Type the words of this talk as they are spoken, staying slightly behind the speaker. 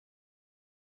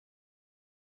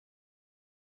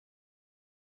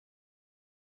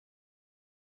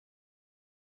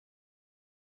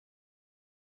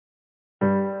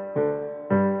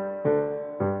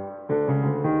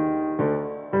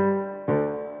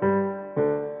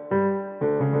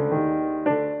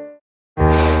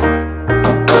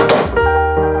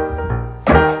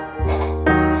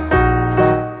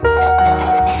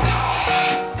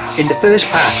first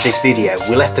part of this video,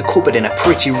 we left the cupboard in a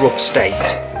pretty rough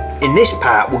state. In this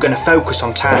part, we're going to focus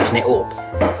on tarting it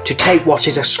up, to take what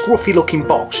is a scruffy looking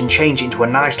box and change it into a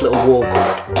nice little wall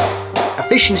cupboard.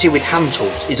 Efficiency with hand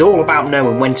tools is all about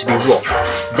knowing when to be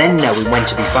rough, then knowing when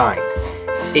to be fine.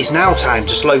 It's now time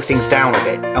to slow things down a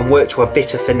bit and work to a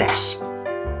bit of finesse.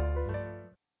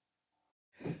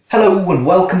 Hello and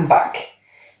welcome back.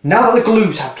 Now that the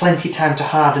glue's had plenty of time to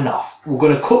harden off, we're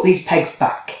going to cut these pegs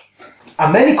back.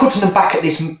 I'm only cutting them back at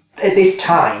this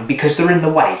time because they're in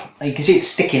the way. You can see it's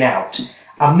sticking out.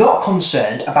 I'm not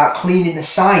concerned about cleaning the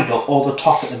side up or the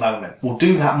top at the moment. We'll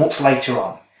do that much later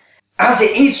on. As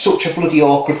it is such a bloody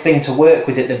awkward thing to work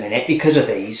with at the minute because of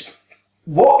these,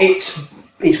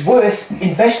 it's worth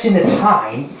investing the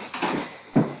time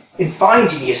in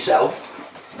finding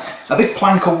yourself a big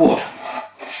plank of wood.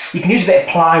 You can use a bit of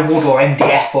plywood or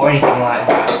MDF or anything like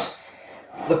that.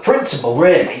 The principle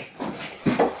really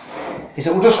is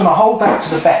that we're just going to hold that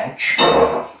to the bench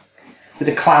with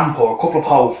a clamp or a couple of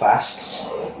holdfasts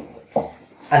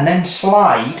and then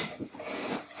slide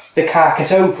the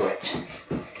carcass over it.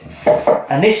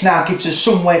 And this now gives us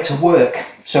somewhere to work,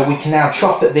 so we can now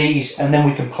chop at these and then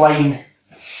we can plane,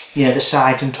 the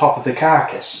sides and top of the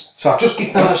carcass. So I'll just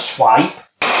give that a swipe.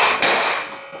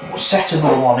 We'll set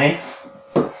another one in.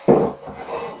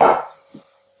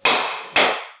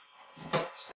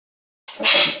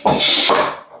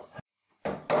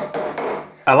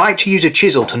 I like to use a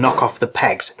chisel to knock off the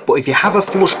pegs, but if you have a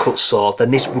flush cut saw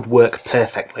then this would work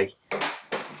perfectly.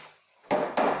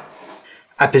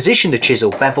 I position the chisel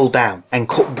bevel down and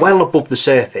cut well above the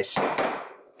surface.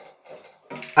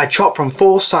 I chop from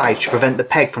 4 sides to prevent the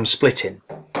peg from splitting.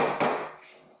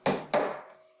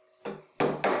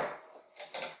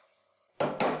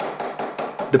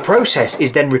 The process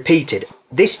is then repeated,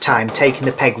 this time taking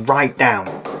the peg right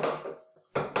down.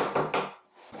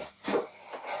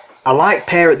 A light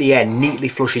pair at the end neatly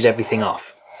flushes everything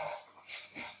off.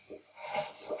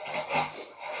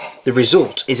 The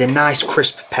result is a nice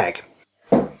crisp peg.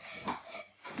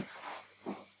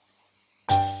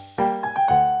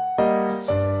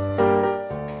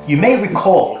 You may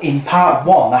recall in part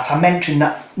 1 that I mentioned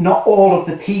that not all of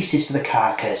the pieces for the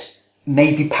carcass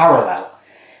may be parallel.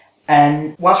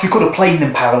 And whilst we could have planed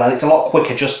them parallel, it's a lot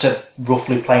quicker just to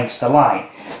roughly plane to the line.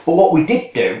 But what we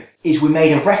did do is we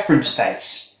made a reference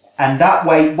face. And that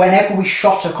way, whenever we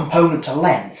shot a component to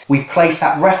length, we place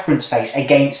that reference face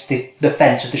against the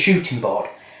fence of the shooting board.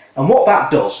 And what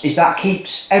that does is that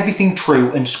keeps everything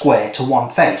true and square to one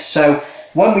face. So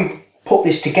when we put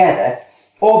this together,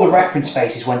 all the reference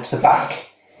faces went to the back.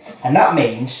 And that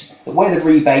means that where the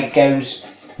rebate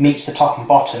meets the top and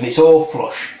bottom, it's all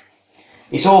flush.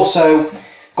 It's also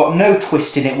got no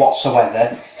twist in it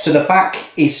whatsoever, so the back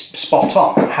is spot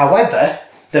on. However,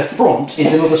 the front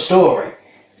is another story.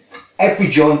 Every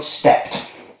joint's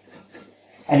stepped,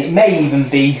 and it may even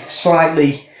be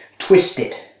slightly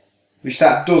twisted, which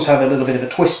that does have a little bit of a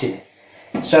twist in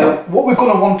it. So what we're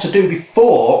going to want to do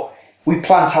before we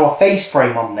plant our face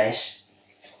frame on this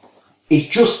is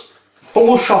just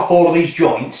flush off all of these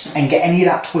joints and get any of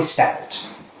that twist out.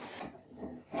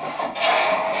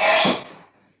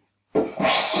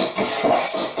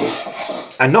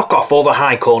 I knock off all the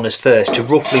high corners first to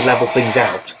roughly level things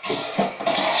out.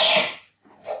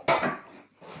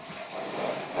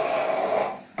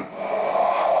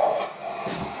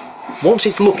 Once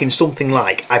it's looking something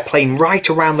like, I plane right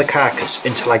around the carcass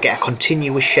until I get a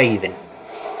continuous shaving.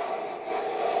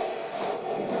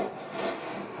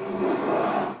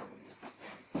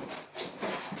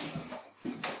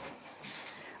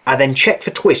 I then check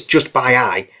for twist just by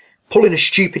eye, pulling a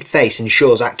stupid face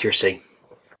ensures accuracy.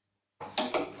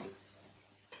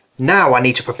 Now I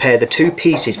need to prepare the 2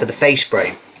 pieces for the face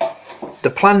frame.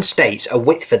 The plan states a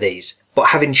width for these, but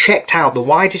having checked out the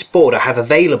widest board I have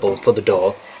available for the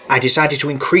door, I decided to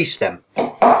increase them.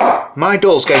 My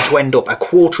door's going to end up a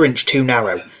 1/4 inch too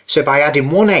narrow, so by adding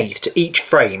 1/8 to each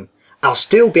frame, I'll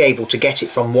still be able to get it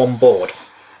from one board.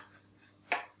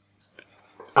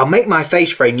 I'll make my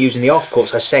face frame using the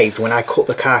offcuts I saved when I cut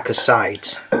the carcass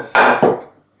sides.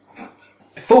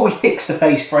 Before we fix the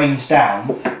face frames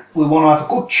down, we want to have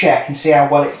a good check and see how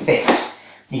well it fits.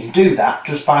 You can do that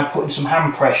just by putting some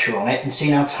hand pressure on it and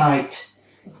seeing how tight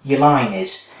your line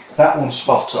is. That one's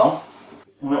spot on.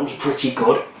 And that was pretty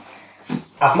good.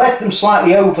 I've left them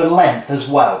slightly over length as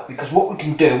well, because what we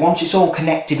can do, once it's all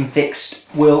connected and fixed,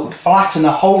 we'll flatten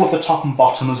the whole of the top and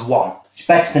bottom as one. It's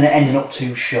better than it ending up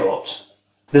too short.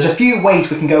 There's a few ways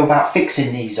we can go about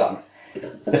fixing these on.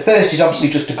 The first is obviously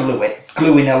just to glue it.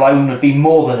 Gluing alone would be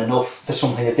more than enough for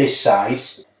something of this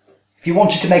size. If you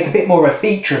wanted to make a bit more of a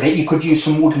feature of it, you could use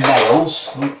some wooden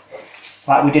nails.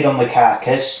 like we did on the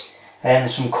carcass, and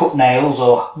some cut nails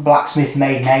or blacksmith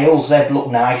made nails. They'd look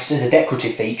nice as a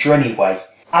decorative feature anyway.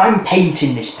 I'm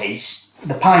painting this piece.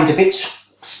 The pine's a bit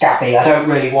scabby, I don't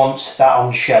really want that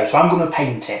on show, so I'm going to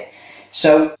paint it.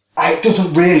 So it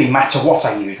doesn't really matter what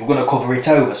I use, we're going to cover it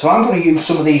over. So I'm going to use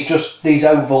some of these, just these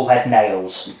oval head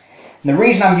nails. And the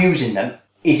reason I'm using them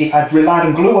is if I'd relied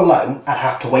on glue alone, I'd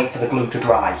have to wait for the glue to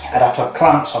dry. I'd have to have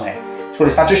clamps on it. So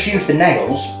if I just use the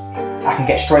nails, I can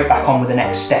get straight back on with the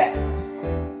next step.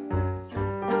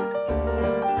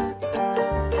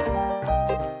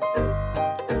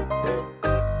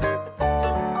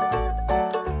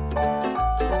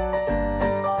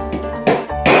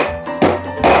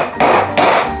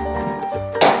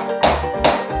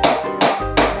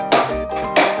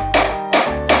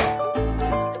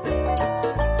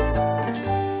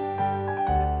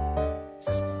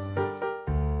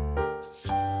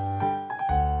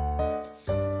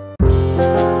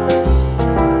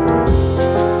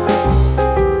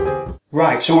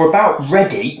 Right, so we're about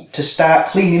ready to start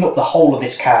cleaning up the whole of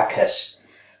this carcass.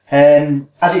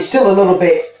 As it's still a little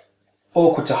bit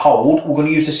awkward to hold, we're going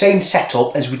to use the same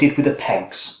setup as we did with the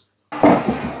pegs.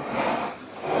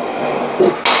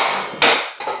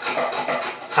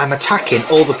 I'm attacking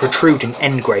all the protruding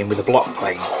end grain with a block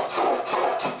plane.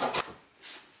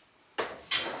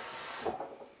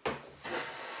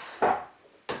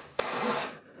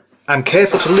 I'm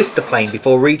careful to lift the plane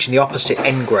before reaching the opposite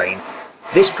end grain.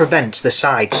 This prevents the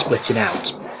side splitting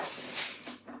out.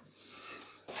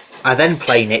 I then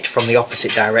plane it from the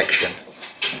opposite direction.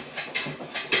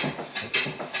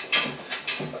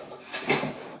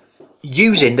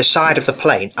 Using the side of the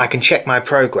plane, I can check my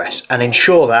progress and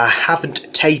ensure that I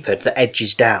haven't tapered the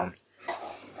edges down.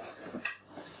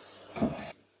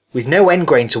 With no end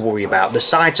grain to worry about, the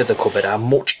sides of the cupboard are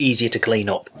much easier to clean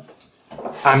up.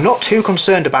 I'm not too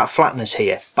concerned about flatness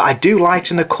here, but I do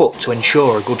lighten the cut to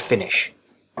ensure a good finish.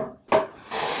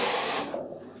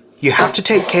 You have to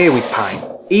take care with pine.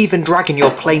 Even dragging your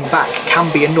plane back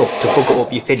can be enough to bugger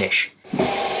up your finish.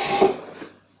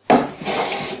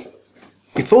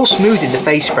 Before smoothing the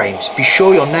face frames, be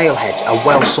sure your nail heads are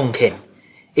well sunk in.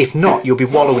 If not, you'll be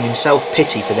wallowing in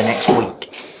self-pity for the next week.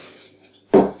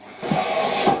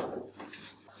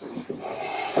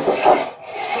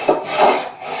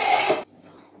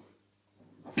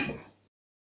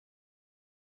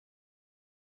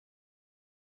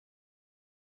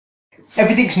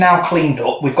 Everything's now cleaned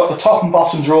up, we've got the top and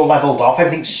bottoms are all levelled off,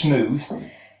 everything's smooth.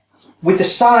 With the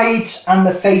sides and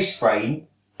the face frame,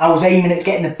 I was aiming at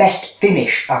getting the best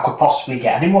finish I could possibly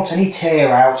get. I didn't want any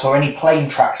tear out or any plane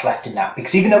tracks left in that,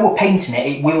 because even though we're painting it,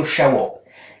 it will show up.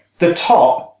 The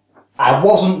top, I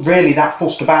wasn't really that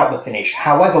fussed about the finish.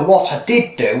 However, what I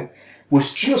did do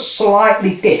was just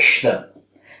slightly dish them.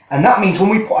 And that means when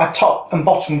we put our top and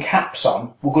bottom caps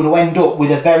on, we're going to end up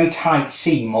with a very tight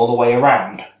seam all the way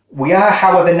around. We are,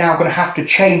 however, now going to have to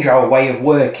change our way of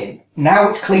working. Now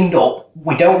it's cleaned up,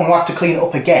 we don't want to have to clean it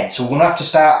up again, so we're going to have to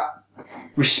start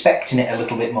respecting it a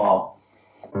little bit more.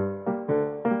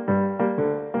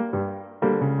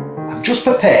 I've just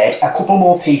prepared a couple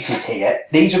more pieces here.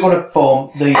 These are going to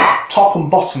form the top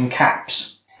and bottom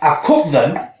caps. I've cut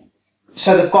them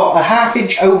so they've got a 1/2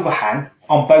 inch overhang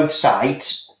on both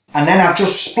sides, and then I've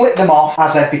just split them off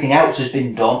as everything else has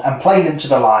been done and planed them to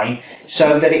the line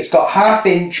so that it's got 1/2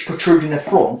 inch protruding the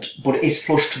front, but it is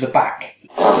flush to the back.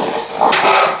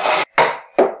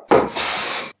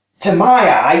 To my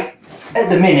eye, at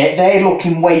the minute, they're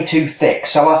looking way too thick,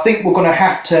 so I think we're going to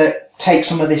have to take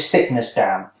some of this thickness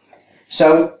down.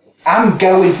 So I'm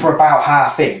going for about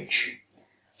 1/2 inch.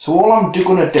 So all I'm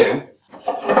going to do,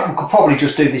 we could probably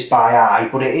just do this by eye,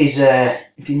 but it is,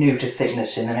 if you're new to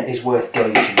thicknessing, then it is worth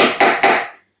gauging.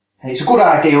 And it's a good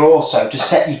idea also to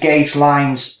set your gauge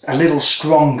lines a little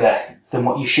stronger than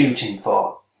what you're shooting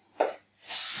for.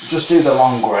 Just do the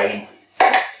long grain.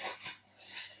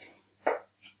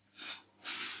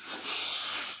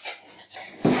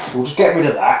 So we'll just get rid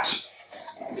of that.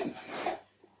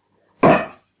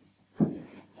 And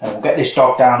we'll get this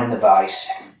dog down in the vise.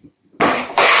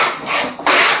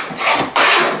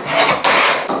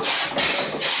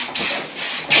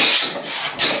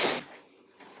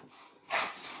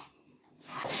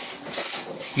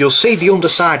 You'll see the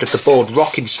underside of the board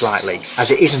rocking slightly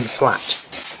as it isn't flat.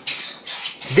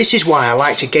 This is why I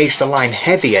like to gauge the line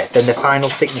heavier than the final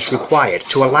thickness required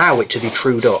to allow it to be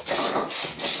trued up.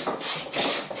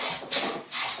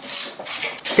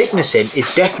 Thicknessing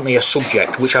is definitely a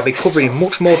subject which I'll be covering in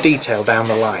much more detail down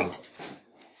the line.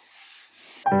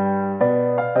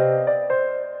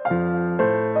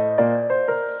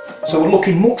 So we're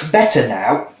looking much better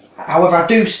now. However, I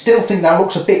do still think that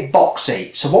looks a bit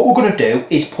boxy. So what we're going to do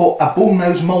is put a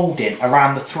bullnose moulding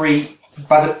around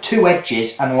by the two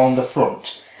edges and along the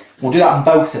front. We'll do that on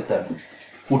both of them.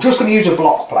 We're just going to use a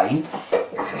block plane.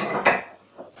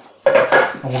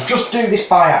 And we'll just do this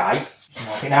by eye.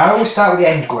 Okay, now I always start with the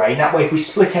end grain, that way if we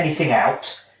split anything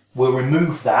out, we'll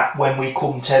remove that when we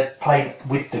come to play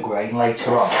with the grain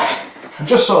later on. And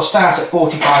just sort of start at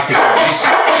 45 degrees.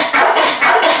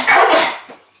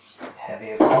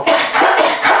 Heavier block.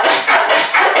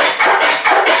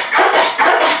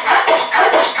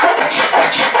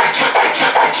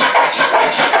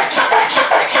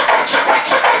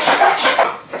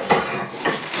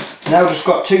 Now we've just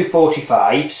got two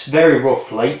 45s, very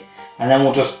roughly, and then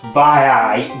we'll just by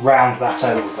eye round that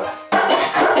over.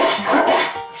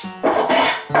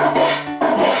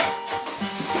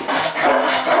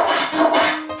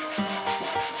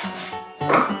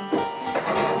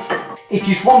 If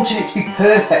you wanted it to be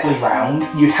perfectly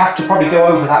round, you'd have to probably go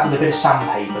over that with a bit of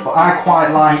sandpaper, but I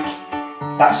quite like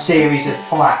that series of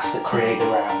flats that create the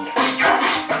round.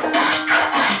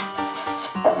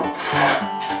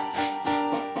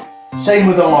 Same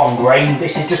with the long grain,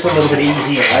 this is just a little bit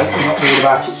easier though, we're not worried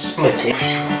about it splitting.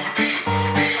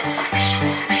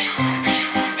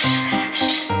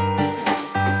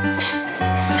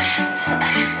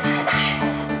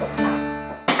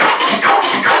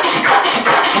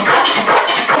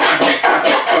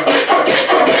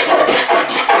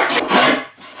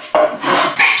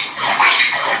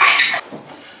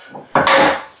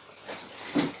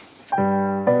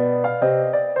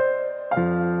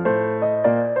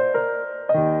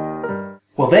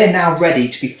 Well, they're now ready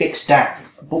to be fixed down,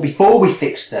 but before we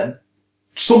fix them,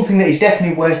 something that is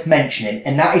definitely worth mentioning,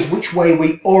 and that is which way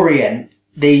we orient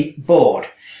the board.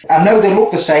 I know they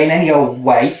look the same any old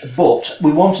way, but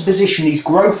we want to position these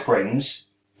growth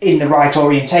rings in the right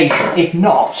orientation. If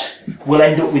not, we'll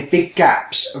end up with big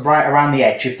gaps right around the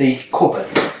edge of the cupboard.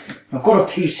 I've got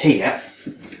a piece here,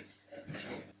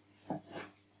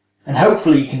 and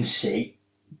hopefully you can see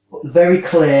very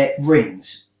clear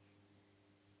rings.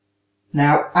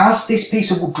 Now, as this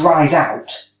piece of wood dries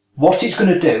out, what it's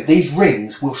going to do, these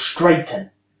rings will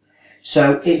straighten.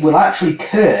 So it will actually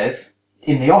curve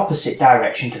in the opposite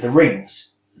direction to the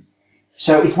rings.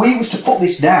 So if we was to put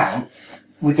this down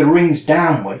with the rings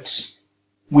downwards,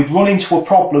 we'd run into a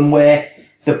problem where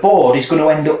the board is going to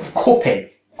end up cupping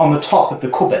on the top of the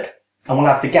cupboard and we'll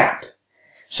have the gap.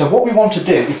 So what we want to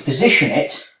do is position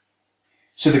it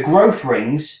so the growth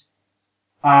rings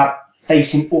are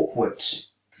facing upwards.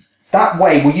 That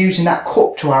way we're using that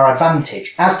cup to our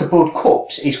advantage. As the board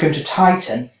cups, it's going to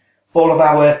tighten all of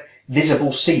our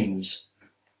visible seams.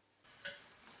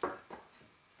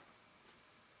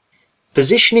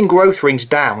 Positioning growth rings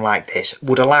down like this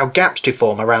would allow gaps to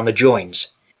form around the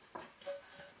joins.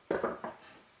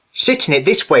 Sitting it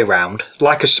this way round,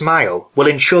 like a smile, will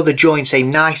ensure the joints stay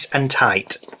nice and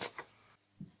tight.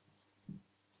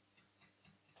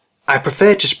 I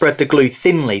prefer to spread the glue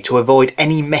thinly to avoid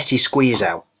any messy squeeze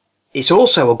out. It's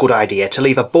also a good idea to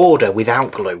leave a border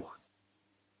without glue.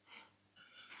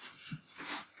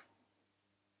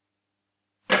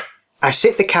 I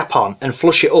sit the cap on and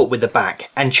flush it up with the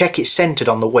back and check it's centred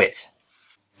on the width.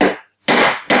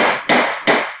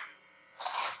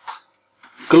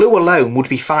 Glue alone would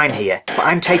be fine here, but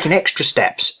I'm taking extra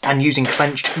steps and using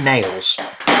clenched nails.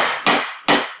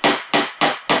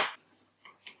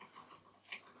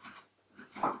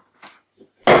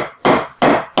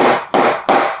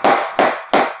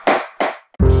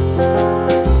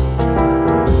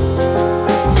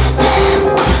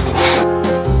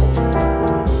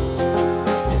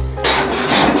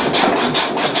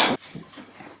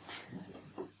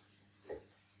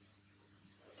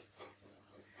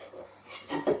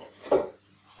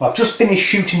 Well, I've just finished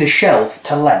shooting the shelf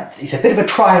to length. It's a bit of a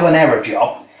trial and error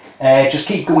job. Just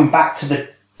keep going back to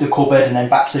the cupboard and then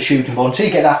back to the shooting board until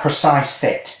you get that precise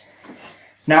fit.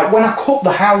 Now, when I cut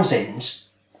the housings,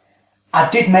 I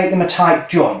did make them a tight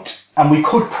joint and we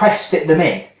could press fit them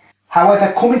in.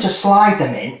 However, coming to slide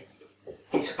them in,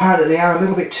 it's apparent that they are a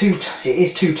little bit too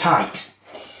tight.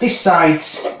 This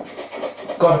side's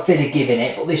got a bit of give in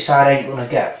it, but this side ain't going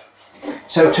to go.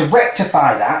 So to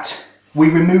rectify that, we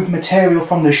remove material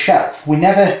from the shelf. We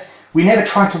never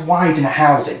try to widen a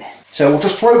housing. So we'll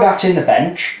just throw that in the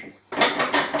bench.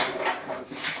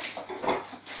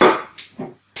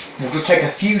 We'll just take a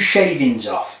few shavings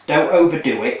off. Don't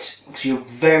overdo it, because you'll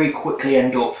very quickly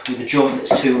end up with a joint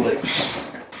that's too loose.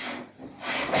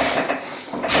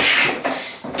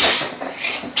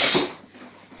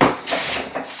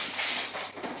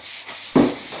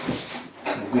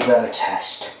 We'll give that a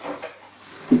test.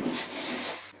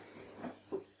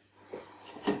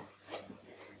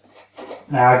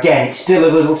 Now again, it's still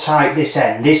a little tight this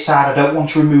end. This side I don't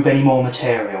want to remove any more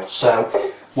material, so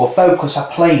we'll focus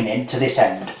our planing to this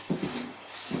end.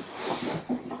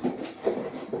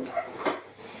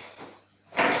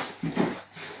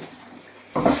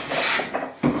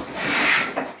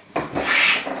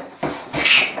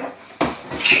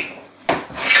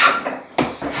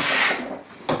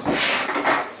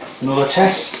 Another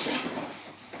test.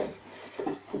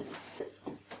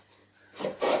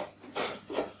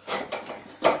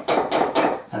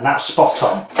 And that's spot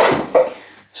on.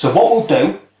 So what we'll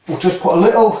do, we'll just put a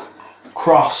little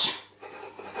cross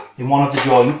in one of the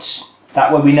joints,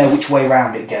 that way we know which way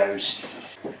round it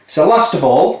goes. So last of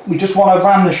all, we just want to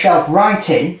ram the shelf right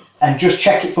in and just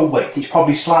check it for width. It's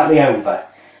probably slightly over.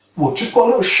 We'll just put a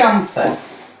little chamfer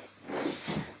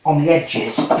on the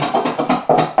edges,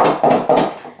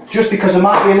 just because there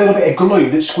might be a little bit of glue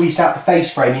that's squeezed out the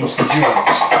face frame into the joint.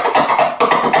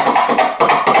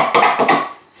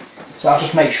 So I'll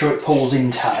just make sure it pulls in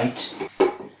tight. Give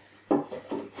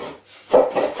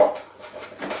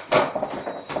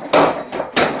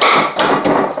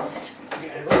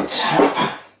it a little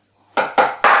tap.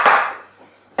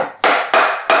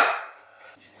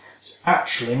 It's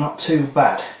actually not too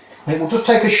bad. I think we'll just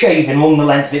take a shaving along the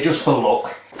length of it just for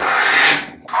look.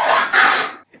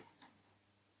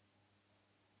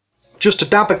 Just a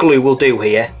dab of glue will do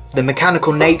here. The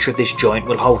mechanical nature of this joint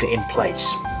will hold it in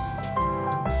place.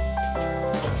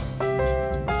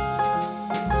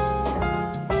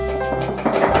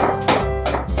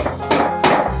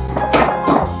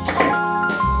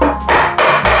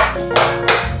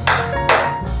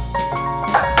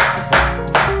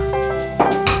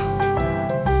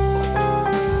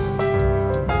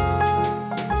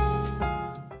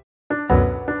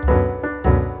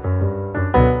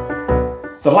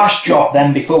 The last job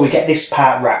then, before we get this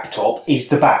part wrapped up, is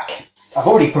the back. I've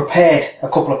already prepared a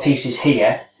couple of pieces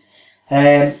here.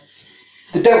 They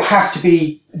don't have to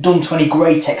be done to any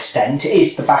great extent, it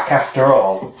is the back after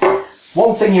all.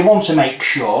 One thing you want to make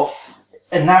sure,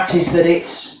 and that is that it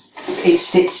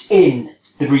sits in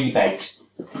the rebate.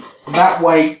 That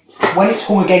way, when it's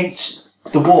hung against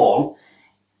the wall,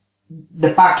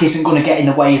 the back isn't going to get in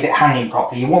the way of it hanging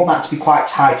properly. You want that to be quite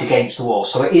tight against the wall,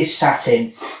 so it is sat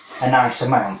in a nice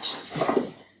amount.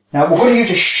 Now we're going to use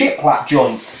a shiplap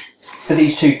joint for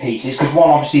these two pieces because one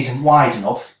obviously isn't wide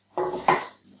enough.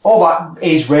 All that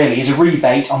is really is a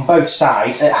rebate on both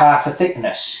sides at half the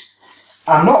thickness.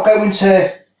 I'm not going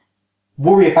to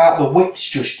worry about the widths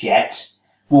just yet.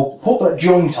 We'll put that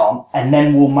joint on and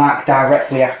then we'll mark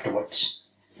directly afterwards.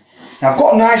 Now I've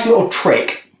got a nice little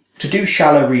trick to do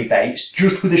shallow rebates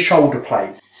just with a shoulder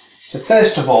plate. So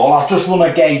first of all, I'll just run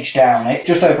a gauge down it,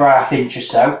 just over ½ inch or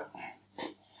so.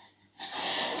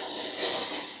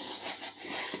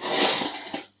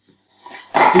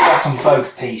 Do that on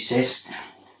both pieces.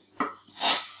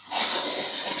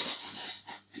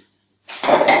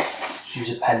 Just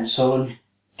use a pencil and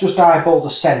just eyeball the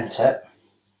centre.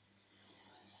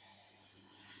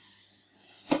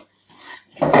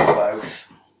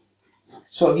 Both.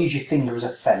 Sort of use your finger as a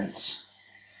fence.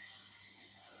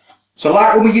 So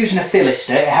like when we're using a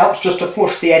fillister, it helps just to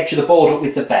flush the edge of the board up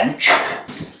with the bench.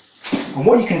 And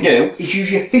what you can do is use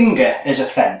your finger as a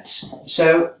fence.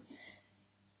 So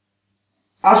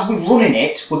as we're running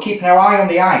it, we're keeping our eye on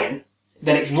the iron,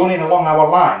 then it's running along our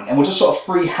line, and we're just sort of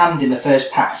free-handing the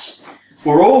first pass.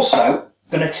 We're also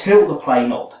going to tilt the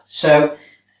plane up, so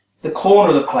the corner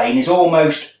of the plane is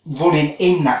almost running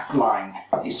in that line.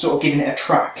 It's sort of giving it a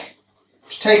track.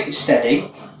 Just take it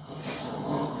steady.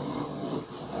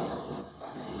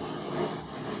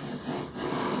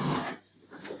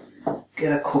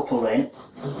 Get a couple in.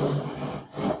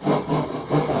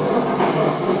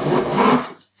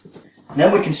 And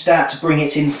then we can start to bring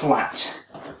it in flat.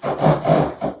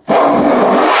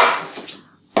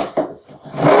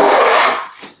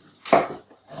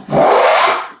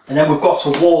 And then we've got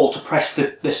a wall to press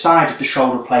the side of the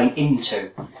shoulder plane into.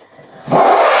 It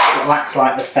will act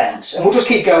like the fence. And we'll just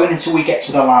keep going until we get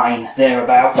to the line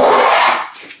thereabouts.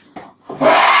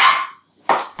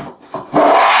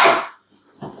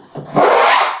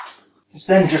 It's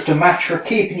then just a matter of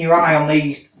keeping your eye on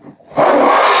the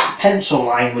pencil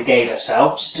line we gave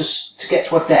ourselves just to get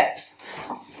to a depth.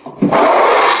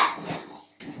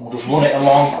 We'll just run it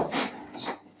along.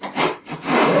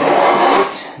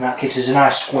 And that gives us a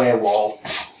nice square wall.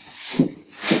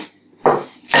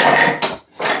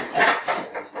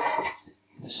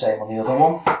 The same on the other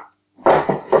one.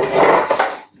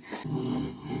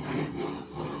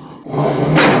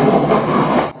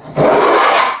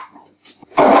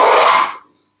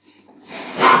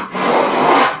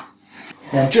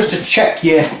 Then just to check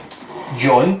your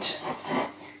joint,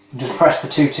 And just press the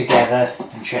two together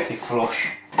and gently flush.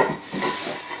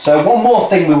 So one more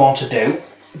thing we want to do,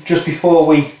 just before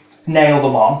we nail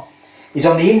them on, is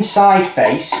on the inside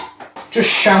face, just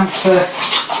chamfer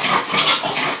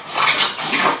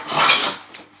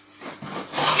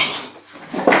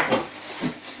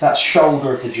that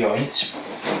shoulder of the joint,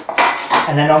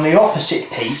 and then on the opposite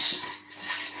piece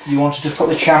you want to just put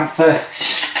the chamfer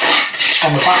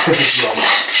on the back of the joint.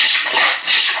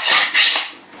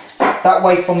 That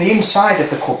way from the inside of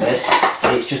the cupboard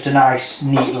it's just a nice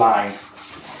neat line.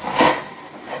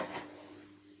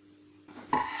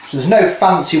 So there's no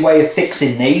fancy way of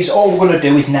fixing these, all we're going to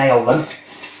do is nail them.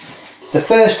 The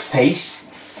first piece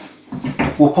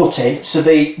we'll put in, so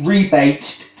the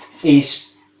rebate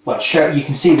is, well, you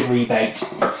can see the rebate,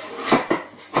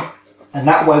 and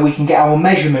that way we can get our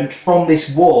measurement from this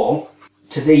wall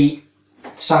to the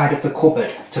side of the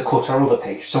cupboard to cut our other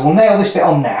piece. So we'll nail this bit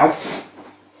on now.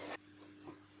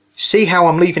 See how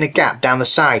I'm leaving a gap down the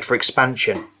side for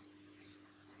expansion?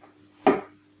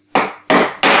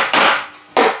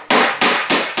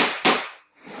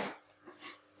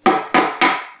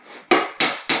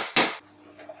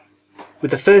 With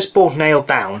the first board nailed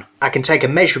down, I can take a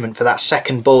measurement for that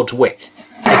second board's width,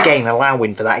 again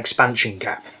allowing for that expansion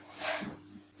gap.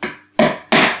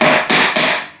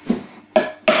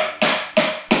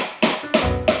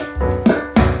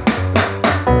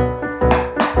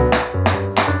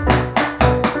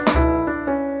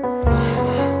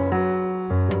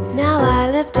 Now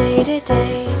I live day to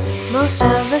day, most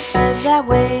of us live that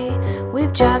way.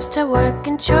 We've jobs to work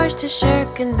and chores to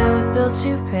shirk and those bills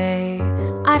to pay.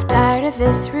 I've tired of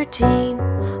this routine,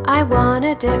 I want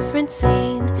a different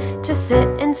scene. To sit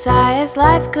and sigh as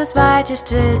life goes by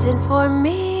just isn't for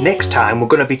me. Next time we're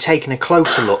going to be taking a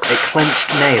closer look at clenched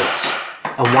nails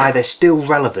and why they're still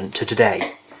relevant to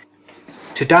today.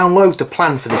 To download the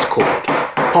plan for this cupboard,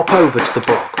 pop over to the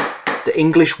blog,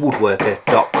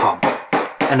 theenglishwoodworker.com,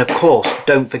 and of course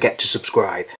don't forget to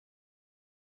subscribe.